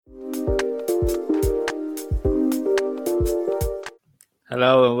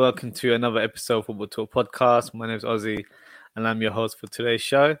Hello and welcome to another episode of Football Talk Podcast. My name is Ozzy and I'm your host for today's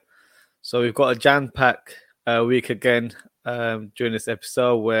show. So we've got a jam-packed week again during this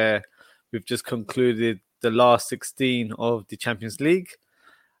episode where we've just concluded the last 16 of the Champions League,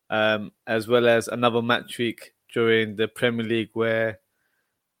 as well as another match week during the Premier League where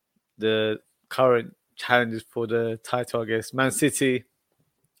the current challenges for the title, I guess, Man City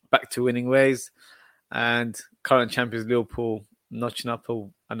back to winning ways and current champions Liverpool notching up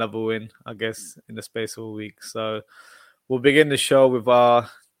another win, I guess, in the space of a week. So we'll begin the show with our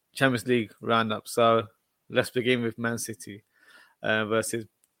Champions League roundup. So let's begin with Man City versus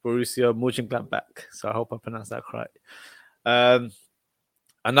Borussia Mönchengladbach. So I hope I pronounced that right.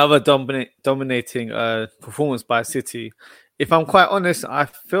 Another dominating performance by City. If I'm quite honest, I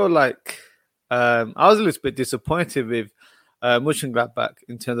feel like I was a little bit disappointed with Mönchengladbach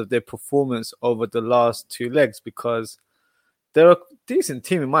in terms of their performance over the last two legs because they're a decent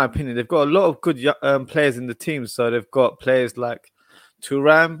team, in my opinion. They've got a lot of good players in the team. So they've got players like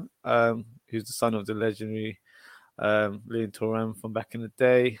Thuram, who's the son of the legendary Lilian Thuram from back in the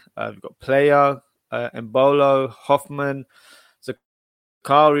day. We've got Player, Embolo, Hoffman,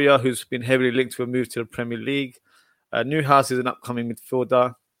 Zakaria, who's been heavily linked to a move to the Premier League. Newhouse is an upcoming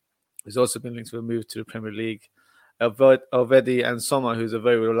midfielder who's also been linked to a move to the Premier League. Elvedi and Sommer, who's a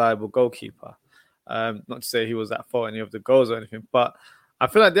very reliable goalkeeper. Not to say he was at fault any of the goals or anything, but I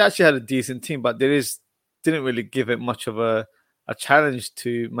feel like they actually had a decent team, but they just didn't really give it much of a challenge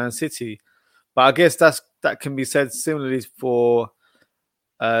to Man City. But I guess that can be said similarly for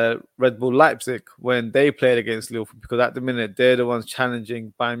Red Bull Leipzig when they played against Liverpool, because at the minute they're the ones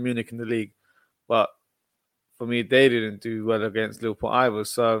challenging Bayern Munich in the league. But for me, they didn't do well against Liverpool either.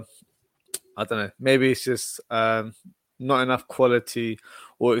 So I don't know. Maybe it's just not enough quality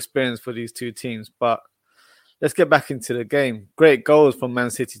or experience for these two teams. But let's get back into the game. Great goals from Man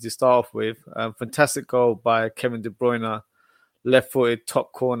City to start off with. Fantastic goal by Kevin De Bruyne, left-footed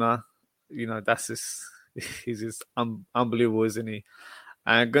top corner. You know, he's just unbelievable, isn't he?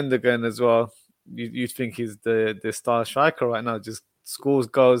 And Gundogan as well. You think he's the star striker right now, just scores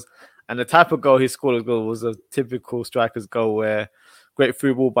goals. And the type of goal he scored as well was a typical striker's goal where great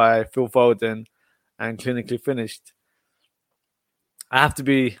through ball by Phil Foden and clinically finished. I have to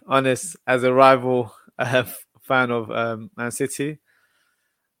be honest, as a rival fan of Man City,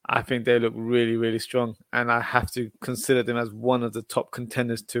 I think they look really, really strong. And I have to consider them as one of the top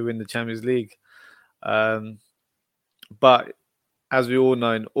contenders to win the Champions League. But as we all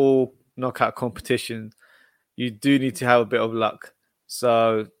know, in all knockout competitions, you do need to have a bit of luck.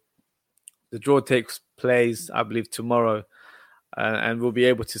 So the draw takes place, I believe, tomorrow. And we'll be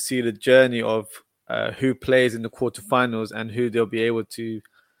able to see the journey of who plays in the quarterfinals and who they'll be able to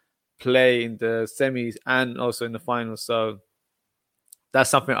play in the semis and also in the finals. So that's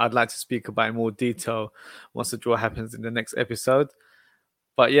something I'd like to speak about in more detail once the draw happens in the next episode.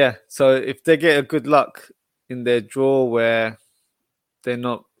 But yeah, so if they get a good luck in their draw where they're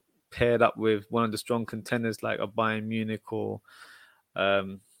not paired up with one of the strong contenders like a Bayern Munich or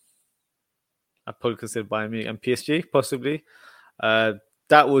I'd probably consider Bayern Munich and PSG possibly, I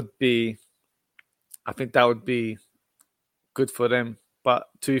think that would be good for them. But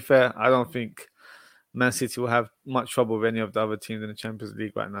to be fair, I don't think Man City will have much trouble with any of the other teams in the Champions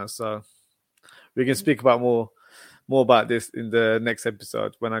League right now. So we can speak about more about this in the next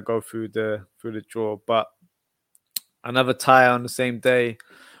episode when I go through the draw. But another tie on the same day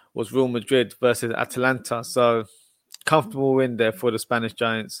was Real Madrid versus Atalanta. So comfortable win there for the Spanish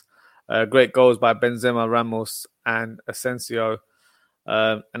Giants. Great goals by Benzema, Ramos, and Asensio.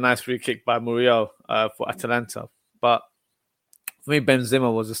 A nice free kick by Muriel for Atalanta. But for me,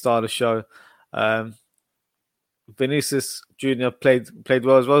 Benzema was the star of the show. Vinicius Jr. played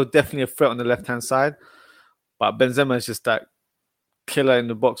well as well. Definitely a threat on the left-hand side. But Benzema is just that killer in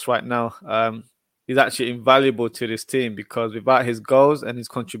the box right now. He's actually invaluable to this team because without his goals and his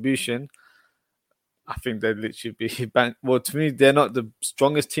contribution, I think they'd literally be bang. Well, to me, they're not the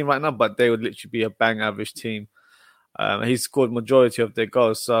strongest team right now, but they would literally be a bang average team. He's scored majority of their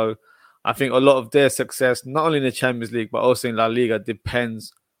goals. So I think a lot of their success, not only in the Champions League, but also in La Liga,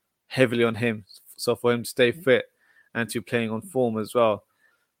 depends heavily on him. So for him to stay fit and to playing on form as well.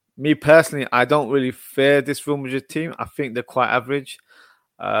 Me personally, I don't really fear this Real Madrid team. I think they're quite average.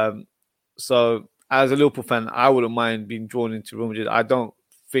 So as a Liverpool fan, I wouldn't mind being drawn into Real Madrid. I don't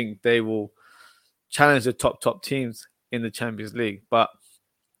think they will challenge the top teams in the Champions League. But,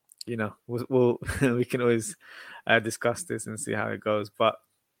 you know, we can always discuss this and see how it goes. But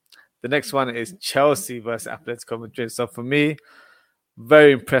the next one is Chelsea versus Atletico Madrid. So for me,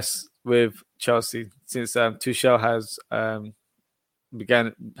 very impressed with Chelsea since Tuchel has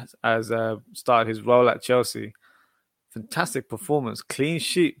started his role at Chelsea. Fantastic performance, clean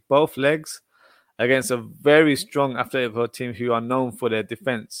sheet, both legs against a very strong Atletico team who are known for their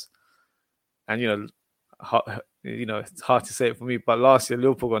defense. And it's hard to say it for me, but last year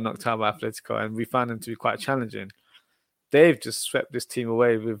Liverpool got knocked out by Atletico, and we found them to be quite challenging. They've just swept this team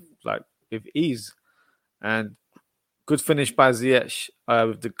away with ease, and good finish by Ziyech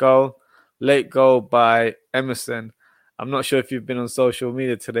with the goal. Late goal by Emerson. I'm not sure if you've been on social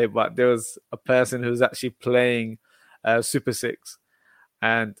media today, but there was a person who was actually playing Super Six,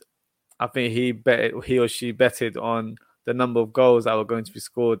 and I think he or she betted on the number of goals that were going to be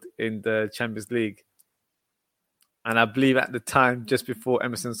scored in the Champions League. And I believe at the time, just before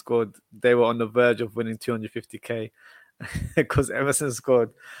Emerson scored, they were on the verge of winning 250k because Emerson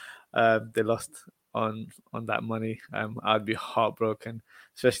scored. They lost on that money. I'd be heartbroken,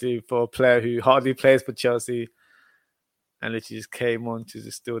 especially for a player who hardly plays for Chelsea and literally just came on to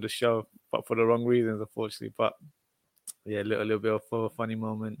just steal the show, but for the wrong reasons, unfortunately. But yeah, a little bit of a funny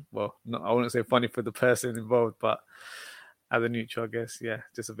moment. Well, I wouldn't say funny for the person involved, but as a neutral, I guess, yeah,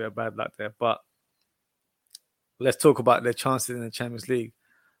 just a bit of bad luck there. But let's talk about their chances in the Champions League.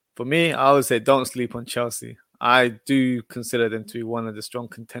 For me, I would say don't sleep on Chelsea. I do consider them to be one of the strong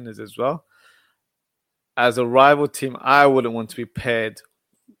contenders as well. As a rival team, I wouldn't want to be paired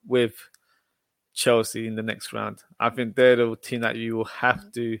with Chelsea in the next round. I think they're the team that you will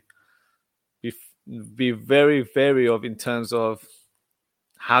have to be very wary of in terms of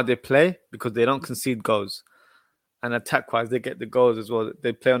how they play, because they don't concede goals. And attack-wise, they get the goals as well.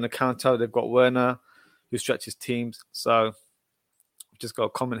 They play on the counter. They've got Werner, who stretches teams. So just got a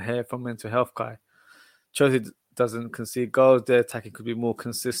comment here from Mental Health Guy. Chelsea doesn't concede goals. Their attacking could be more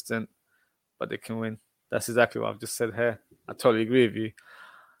consistent, but they can win. That's exactly what I've just said here. I totally agree with you.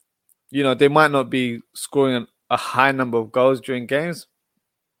 You know, they might not be scoring a high number of goals during games,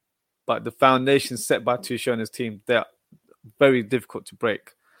 but the foundation set by Tuchel and his team, they're very difficult to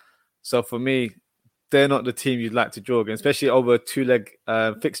break. So for me, they're not the team you'd like to draw against, especially over a two-leg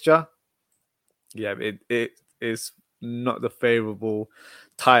fixture. Yeah, it is not the favourable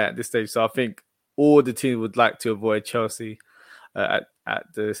tie at this stage. So I think all the teams would like to avoid Chelsea at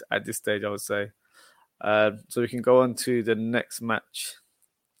this stage, I would say. So we can go on to the next match,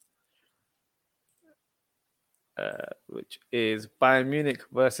 which is Bayern Munich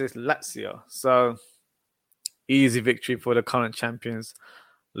versus Lazio. So easy victory for the current champions.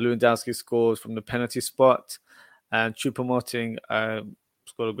 Lewandowski scores from the penalty spot, and Choupo-Moting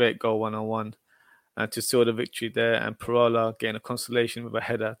scored a great goal 1-on-1 to seal the victory there, and Parola getting a consolation with a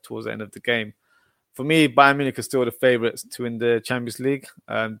header towards the end of the game. For me, Bayern Munich are still the favourites to win the Champions League,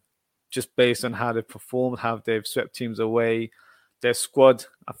 just based on how they've performed, how they've swept teams away, their squad.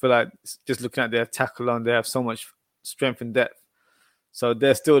 I feel like just looking at their attack alone, they have so much strength and depth. So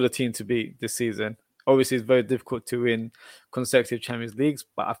they're still the team to beat this season. Obviously, it's very difficult to win consecutive Champions Leagues,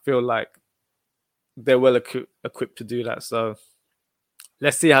 but I feel like they're well equipped to do that. So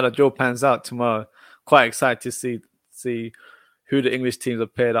let's see how the draw pans out tomorrow. Quite excited to see who the English teams are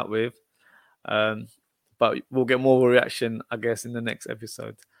paired up with. But we'll get more of a reaction, I guess, in the next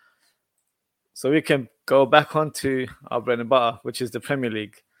episode. So we can go back on to our bread and butter, which is the Premier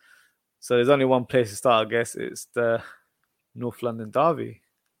League. So there's only one place to start, I guess. It's the North London derby.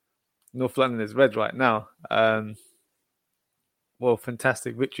 North London is red right now. Well,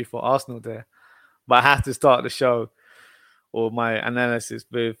 fantastic victory for Arsenal there. But I have to start the show or my analysis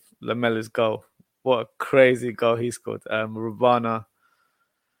with Lamella's goal. What a crazy goal he scored. Rubana.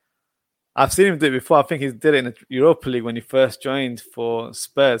 I've seen him do it before. I think he did it in the Europa League when he first joined for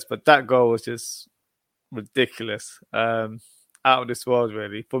Spurs. But that goal was just ridiculous. Out of this world,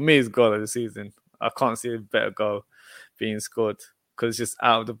 really. For me, it's goal of the season. I can't see a better goal being scored because it's just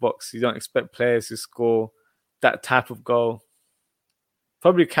out of the box. You don't expect players to score that type of goal.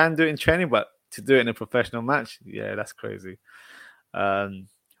 Probably can do it in training, but to do it in a professional match, yeah, that's crazy.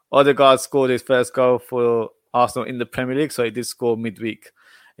 Odegaard scored his first goal for Arsenal in the Premier League, so he did score midweek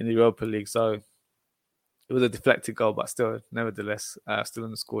in the Europa League. So it was a deflected goal, but still, nevertheless, still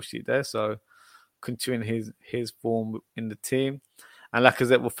on the score sheet there. So continuing his form in the team. And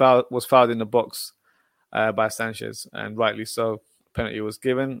Lacazette was fouled in the box by Sanchez, and rightly so. Penalty was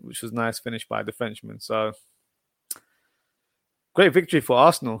given, which was nice finish by the Frenchman. So great victory for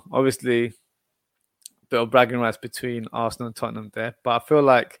Arsenal. Obviously, a bit of bragging rights between Arsenal and Tottenham there. But I feel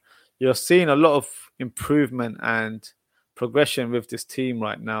like you're seeing a lot of improvement and progression with this team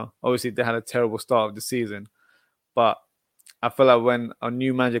right now. Obviously, they had a terrible start of the season. But I feel like when a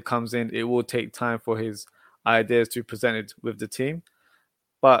new manager comes in, it will take time for his ideas to be presented with the team.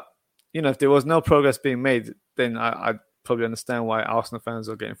 But if there was no progress being made, then I'd probably understand why Arsenal fans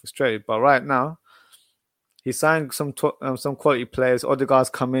are getting frustrated. But right now, he signed some quality players. Odegaard's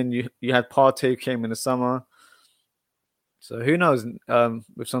come in. You had Partey who came in the summer. So who knows?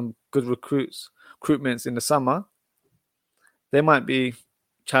 With some good recruitments in the summer, they might be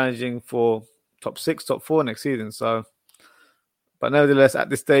challenging for top 6, top 4 next season. So, but nevertheless, at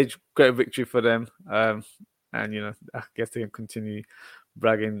this stage, great victory for them. And I guess they can continue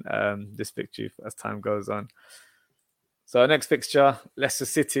bragging this victory as time goes on. So, our next fixture, Leicester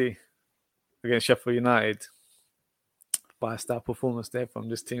City against Sheffield United. By a star performance there from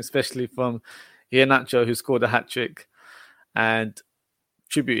this team, especially from Iheanacho, who scored a hat-trick and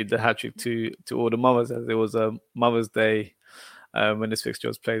attributed the hat-trick to all the mothers, as it was a Mother's Day when this fixture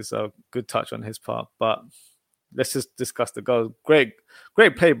was played. So good touch on his part. But let's just discuss the goals. Great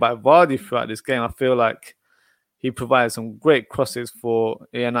play by Vardy throughout this game. I feel like he provided some great crosses for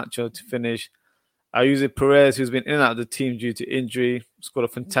Iheanacho to finish. Ayoze Perez, who's been in and out of the team due to injury, scored a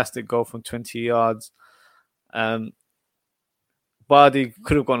fantastic goal from 20 yards. Vardy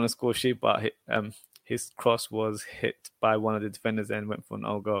could have gone on a score sheet, but his cross was hit by one of the defenders and went for an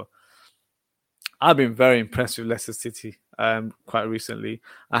own goal. I've been very impressed with Leicester City quite recently.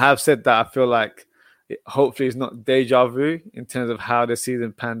 I have said that I feel like hopefully it's not deja vu in terms of how the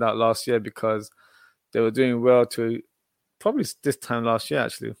season panned out last year, because they were doing well to probably this time last year,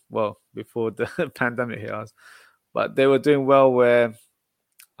 actually. Well, before the pandemic hit us. But they were doing well where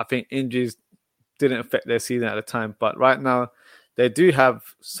I think injuries didn't affect their season at the time. But right now, they do have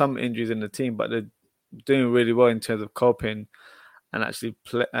some injuries in the team, but they're doing really well in terms of coping and actually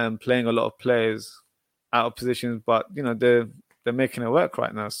playing a lot of players out of positions. But they're making it work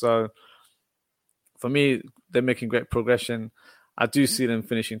right now. So for me, they're making great progression. I do see them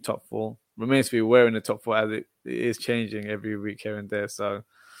finishing top 4. Remains to be aware in the top 4 as it is changing every week here and there. So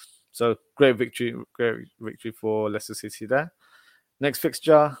great victory for Leicester City there. Next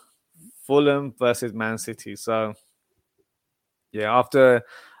fixture, Fulham versus Man City. So yeah, after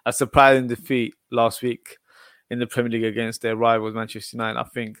a surprising defeat last week in the Premier League against their rivals Manchester United, I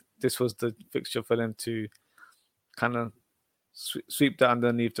think this was the fixture for them to kind of sweep that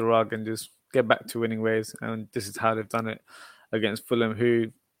underneath the rug and just get back to winning ways. And this is how they've done it against Fulham,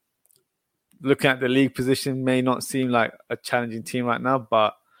 who, looking at the league position, may not seem like a challenging team right now,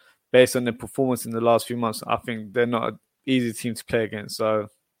 but based on their performance in the last few months, I think they're not an easy team to play against. So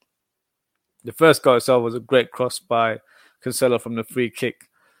the first goal itself was a great cross by Cancelo from the free kick,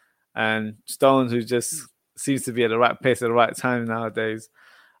 and Stones, who just seems to be at the right place at the right time nowadays,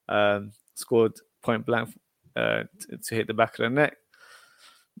 scored point blank to hit the back of the net.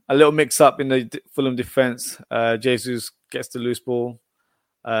 A little mix-up in the Fulham defence. Jesus gets the loose ball,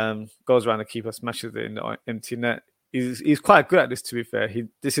 goes around the keeper, smashes it in the empty net. He's quite good at this, to be fair.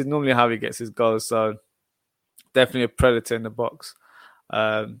 This is normally how he gets his goals, so definitely a predator in the box,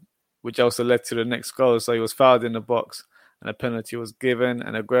 which also led to the next goal. So he was fouled in the box, and a penalty was given,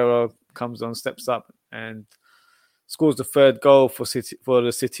 and Aguero comes on, steps up, and scores the third goal for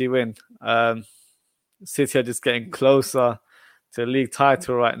the City win. City are just getting closer to the league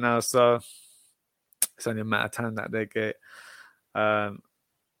title right now, so it's only a matter of time that they get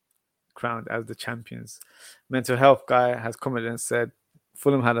crowned as the champions. Mental health guy has commented and said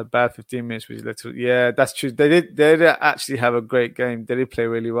Fulham had a bad 15 minutes, which led to, yeah, that's true. They did actually have a great game. They did play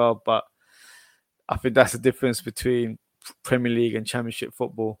really well, but I think that's the difference between Premier League and Championship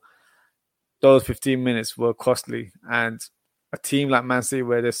football. Those 15 minutes were costly, and a team like Man City,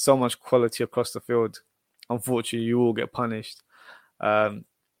 where there's so much quality across the field, unfortunately, you will get punished.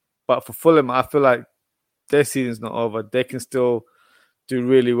 But for Fulham, I feel like their season's not over. They can still do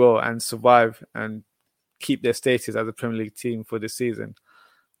really well and survive and keep their status as a Premier League team for this season.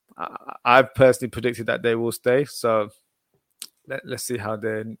 I've personally predicted that they will stay. So let's see how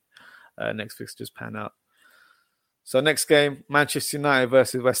their next fixtures pan out. So next game, Manchester United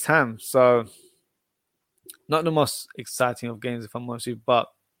versus West Ham. So not the most exciting of games, if I'm honest with you, but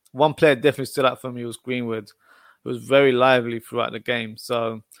one player definitely stood out for me was Greenwood. He was very lively throughout the game.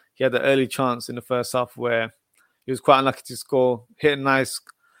 So he had the early chance in the first half where he was quite unlucky to score, hit a nice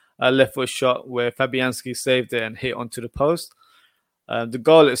left foot shot where Fabianski saved it and hit onto the post. The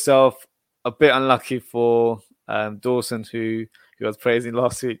goal itself, a bit unlucky for Dawson, who he was praising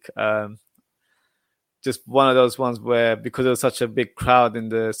last week. Just one of those ones where, because there was such a big crowd in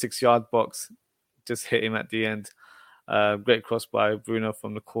the 6-yard box, just hit him at the end. Great cross by Bruno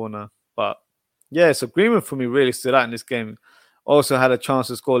from the corner. But yeah, so Greenwood for me really stood out in this game. Also had a chance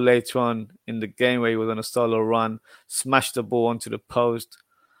to score later on in the game where he was on a solo run, smashed the ball onto the post.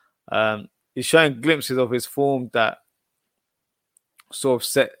 He's showing glimpses of his form that sort of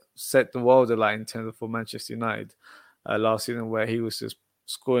set the world alight in terms of for Manchester United last season, where he was just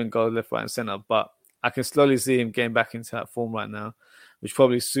scoring goals left, right, and centre. But I can slowly see him getting back into that form right now, which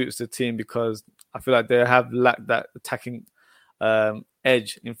probably suits the team because I feel like they have lacked that attacking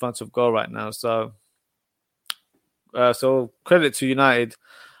edge in front of goal right now. So credit to United.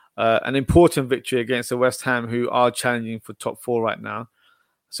 An important victory against the West Ham, who are challenging for top 4 right now.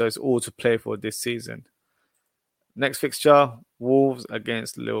 So it's all to play for this season. Next fixture, Wolves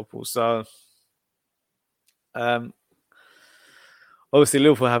against Liverpool. So obviously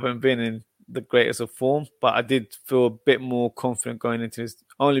Liverpool haven't been in the greatest of form, but I did feel a bit more confident going into this,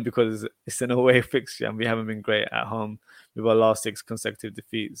 only because it's an away fixture and we haven't been great at home with our last 6 consecutive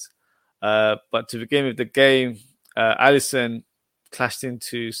defeats. But to begin with the game, Alisson clashed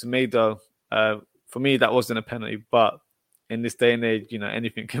into Semedo. For me, that wasn't a penalty, but in this day and age,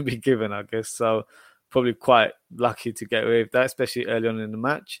 anything can be given, I guess. So probably quite lucky to get away with that, especially early on in the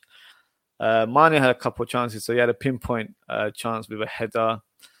match. Mane had a couple of chances, so he had a pinpoint chance with a header,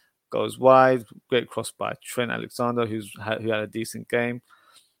 goes wide, great cross by Trent Alexander, who had a decent game.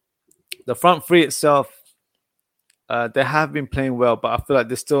 The front three itself, they have been playing well, but I feel like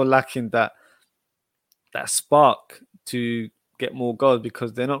they're still lacking that spark to get more goals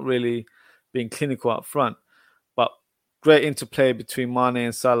because they're not really being clinical up front. But great interplay between Mane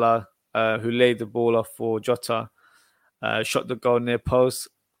and Salah, who laid the ball off for Jota, shot the goal near post.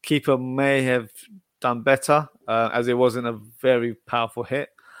 Keeper may have done better, as it wasn't a very powerful hit.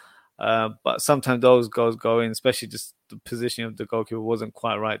 But sometimes those goals go in, especially just the position of the goalkeeper wasn't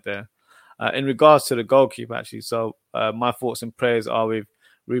quite right there. In regards to the goalkeeper, actually, so my thoughts and prayers are with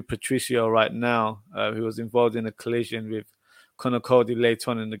Rui Patricio right now, who was involved in a collision with Conor Cody later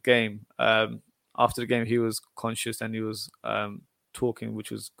on in the game. After the game, he was conscious and he was talking,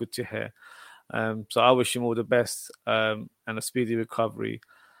 which was good to hear. So I wish him all the best and a speedy recovery.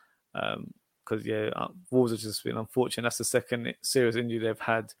 Because Wolves have just been unfortunate. That's the second serious injury they've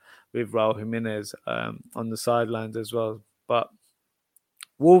had with Raul Jimenez on the sidelines as well. But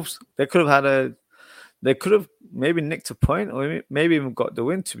Wolves, they could have maybe nicked a point or maybe even got the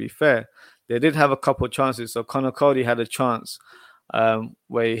win, to be fair. They did have a couple of chances. So Conor Cody had a chance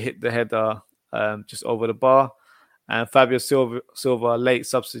where he hit the header just over the bar. And Fabio Silva, late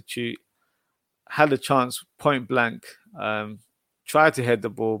substitute, had a chance point blank. Tried to head the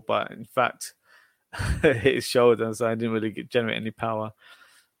ball, but in fact, hit his shoulder, so I didn't really generate any power.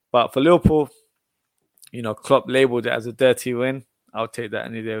 But for Liverpool, Klopp labelled it as a dirty win. I'll take that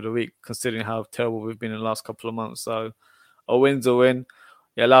any day of the week, considering how terrible we've been in the last couple of months. So a win's a win.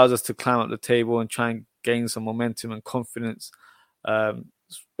 It allows us to climb up the table and try and gain some momentum and confidence.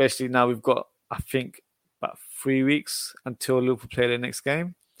 Especially now we've got, I think, about 3 weeks until Liverpool play their next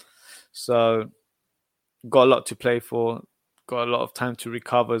game. So got a lot to play for. Got a lot of time to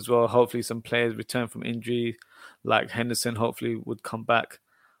recover as well. Hopefully some players return from injury, like Henderson hopefully would come back.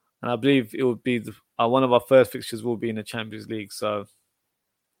 And I believe it would be one of our first fixtures will be in the Champions League. So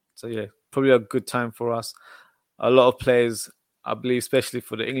yeah, probably a good time for us. A lot of players, I believe, especially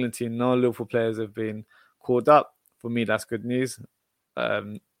for the England team, no Liverpool players have been called up. For me, that's good news.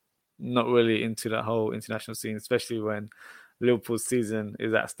 Not really into that whole international scene, especially when Liverpool's season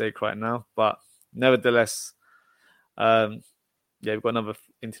is at stake right now. But nevertheless, we've got another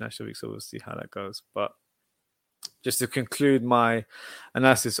international week, so we'll see how that goes. But just to conclude my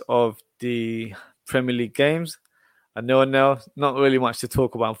analysis of the Premier League games, a 0-0, not really much to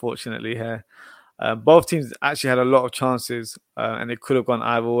talk about, unfortunately, here. Both teams actually had a lot of chances, and it could have gone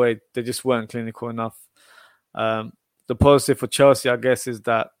either way. They just weren't clinical enough. The positive for Chelsea, I guess, is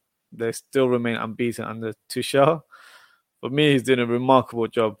that they still remain unbeaten under Tuchel. For me, he's doing a remarkable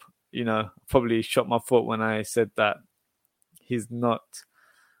job. Probably shot my foot when I said that he's not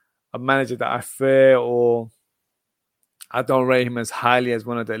a manager that I fear, or I don't rate him as highly as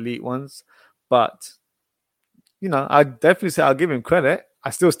one of the elite ones. But, I definitely say I'll give him credit. I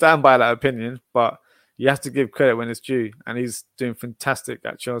still stand by that opinion, but you have to give credit when it's due. And he's doing fantastic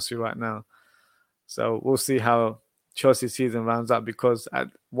at Chelsea right now. So we'll see how Chelsea's season rounds up, because at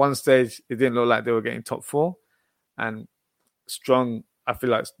one stage, it didn't look like they were getting top 4. And strong, I feel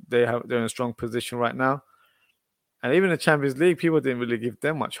like they're in a strong position right now. And even the Champions League, people didn't really give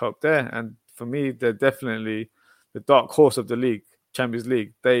them much hope there. And for me, they're definitely the dark horse of the league, Champions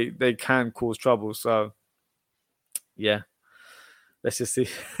League. They can cause trouble. So, yeah, let's just see.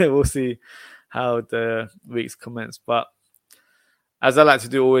 We'll see how the weeks commence. But as I like to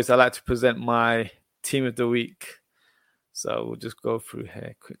do always, I like to present my team of the week. So we'll just go through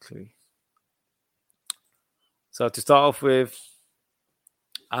here quickly. So to start off with,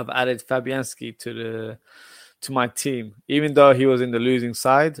 I've added Fabianski to to my team. Even though he was in the losing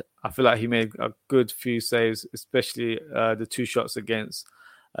side, I feel like he made a good few saves, especially the 2 shots against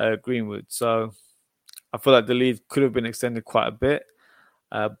Greenwood. So I feel like the lead could have been extended quite a bit.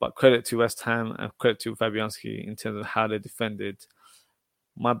 But credit to West Ham and credit to Fabianski in terms of how they defended.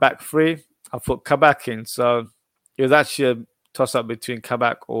 My back three, I put Kabak in. So it was actually a toss-up between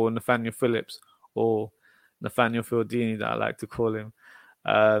Kabak or Nathaniel Phillips, or Nathaniel Fieldini that I like to call him.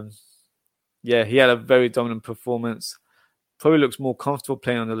 He had a very dominant performance. Probably looks more comfortable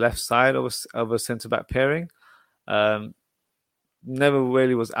playing on the left side of a centre-back pairing. Never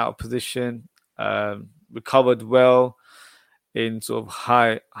really was out of position. Recovered well in sort of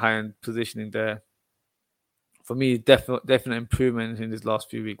high-end positioning there. For me, definite improvement in his last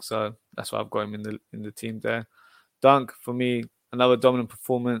few weeks. So that's why I've got him in the team there. Dunk, for me, another dominant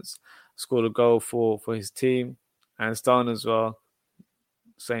performance. Scored a goal for his team. And Stone as well.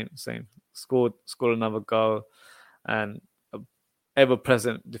 Same. Scored another goal. And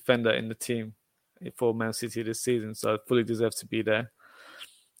ever-present defender in the team for Man City this season. So fully deserves to be there.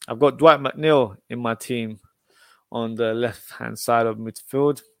 I've got Dwight McNeil in my team on the left-hand side of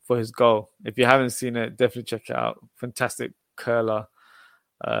midfield for his goal. If you haven't seen it, definitely check it out. Fantastic curler.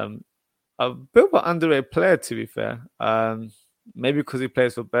 A bit of an underrated player, to be fair. Maybe because he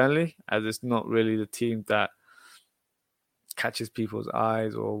plays for Burnley, as it's not really the team that catches people's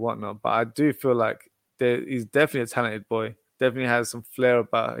eyes or whatnot. But I do feel like he's definitely a talented boy. Definitely has some flair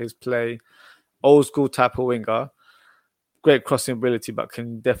about his play. Old school type of winger. Great crossing ability, but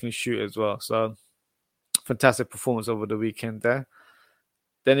can definitely shoot as well. So fantastic performance over the weekend there.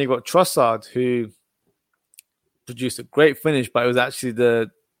 Then you got Trossard, who produced a great finish, but it was actually the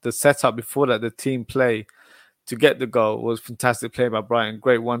setup before that, the team play to get the goal was fantastic play by Brighton.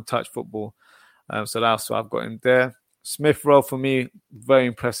 Great one-touch football. So that's why I've got him there. Smith Rowe, for me, very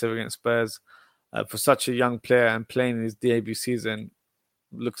impressive against Spurs. For such a young player and playing in his debut season,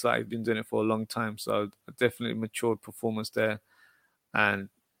 looks like he's been doing it for a long time. So definitely matured performance there. And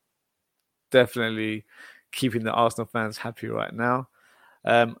definitely keeping the Arsenal fans happy right now.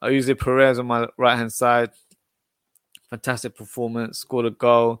 Jose Perez on my right-hand side. Fantastic performance. Scored a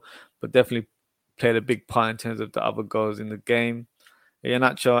goal, but definitely played a big part in terms of the other goals in the game.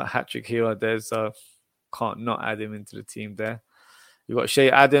 Iheanacho, hat-trick hero there, so can't not add him into the team there. You've got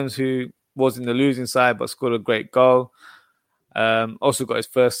Shea Adams, who was in the losing side, but scored a great goal. Also got his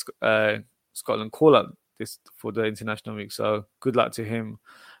first Scotland call-up for the international week, so good luck to him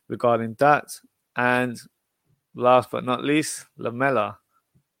regarding that. And last but not least, Lamela.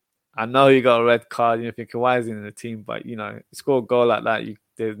 I know he got a red card, and you're thinking, why is he in the team? But, you score a goal like that,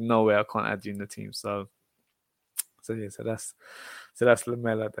 there's no way I can't add you in the team. So that's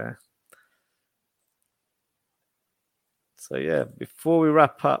Lamela there. So, yeah, before we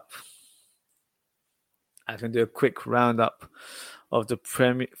wrap up, I can do a quick roundup of the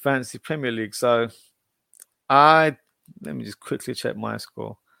Fantasy Premier League. So, let me just quickly check my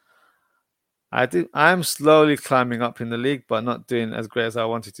score. I'm slowly climbing up in the league, but not doing as great as I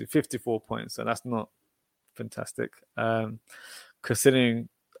wanted to. 54 points, so that's not fantastic. Considering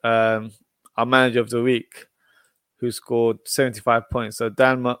our manager of the week, who scored 75 points. So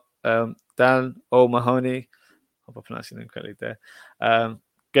Dan O'Mahony, I hope I'm pronouncing it correctly there.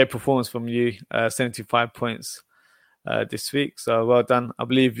 Great performance from you, 75 points this week. So well done. I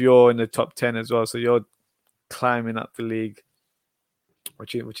believe you're in the top 10 as well. So you're climbing up the league,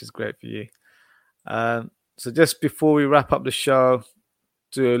 which is great for you. So just before we wrap up the show,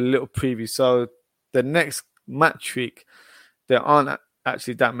 do a little preview. So the next match week, there aren't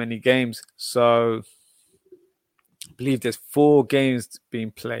actually that many games. So I believe there's 4 games being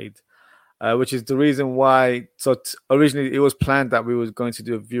played, which is the reason why. So originally it was planned that we were going to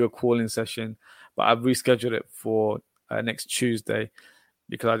do a viewer call-in session, but I've rescheduled it for next Tuesday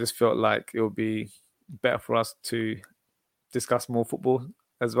because I just felt like it would be better for us to discuss more football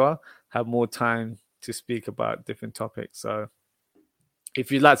as well, have more time to speak about different topics. So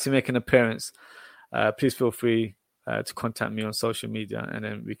if you'd like to make an appearance, please feel free to contact me on social media, and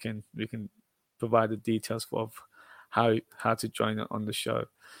then we can provide the details of how to join on the show.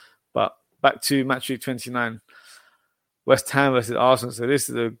 But back to match week 29, West Ham versus Arsenal. So this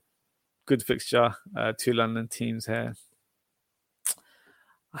is a good fixture, 2 London teams here.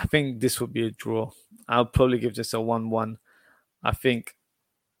 I think this would be a draw. I'll probably give this a 1-1. I think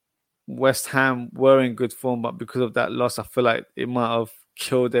West Ham were in good form, but because of that loss, I feel like it might have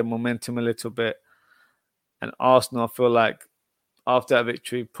killed their momentum a little bit. And Arsenal, I feel like after that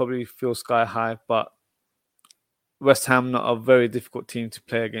victory, probably feel sky high, but West Ham not a very difficult team to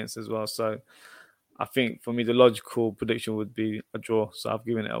play against as well. So I think for me, the logical prediction would be a draw. So I've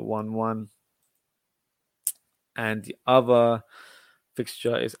given it a 1-1. and the other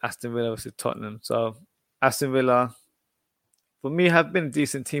fixture is Aston Villa versus Tottenham. So Aston Villa, for me, have been a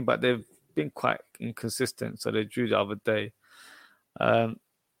decent team, but they've been quite inconsistent. So they drew the other day. And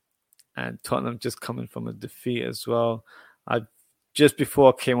Tottenham just coming from a defeat as well. Just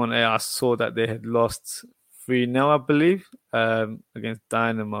before I came on air, I saw that they had lost 3-0, I believe, against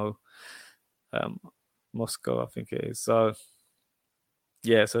Dynamo Moscow, I think it is. So,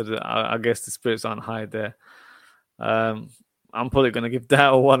 yeah, so I guess the spirits aren't high there. I'm probably going to give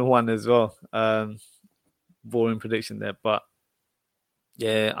that a 1-1 as well. Boring prediction there. But,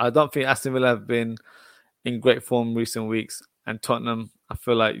 yeah, I don't think Aston Villa have been in great form recent weeks. And Tottenham, I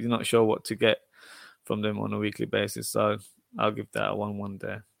feel like you're not sure what to get from them on a weekly basis. So I'll give that a 1-1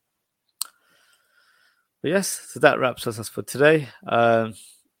 there. But yes, so that wraps us for today.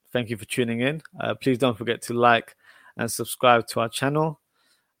 Thank you for tuning in. Please don't forget to like and subscribe to our channel.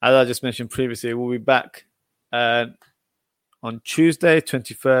 As I just mentioned previously, we'll be back on Tuesday,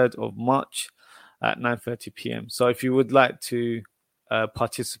 23rd of March at 9:30 p.m. So if you would like to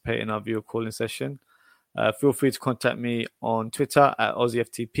participate in our viewer calling session, feel free to contact me on Twitter at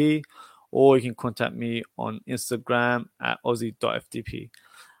AussieFTP, or you can contact me on Instagram at Aussie.FTP.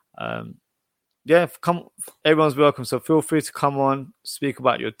 Everyone's welcome. So feel free to come on, speak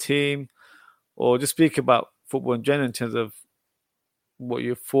about your team, or just speak about football in general in terms of what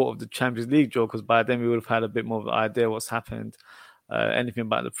you thought of the Champions League draw, because by then we would have had a bit more of an idea what's happened, anything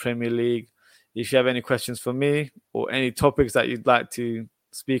about the Premier League. If you have any questions for me or any topics that you'd like to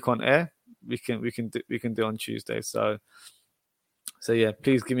speak on air, we can do on Tuesday. So yeah,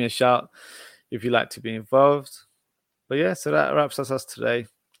 please give me a shout if you'd like to be involved. But yeah, so that wraps us today.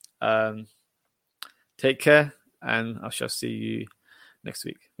 Take care, and I shall see you next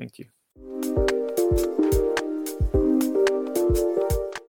week. Thank you.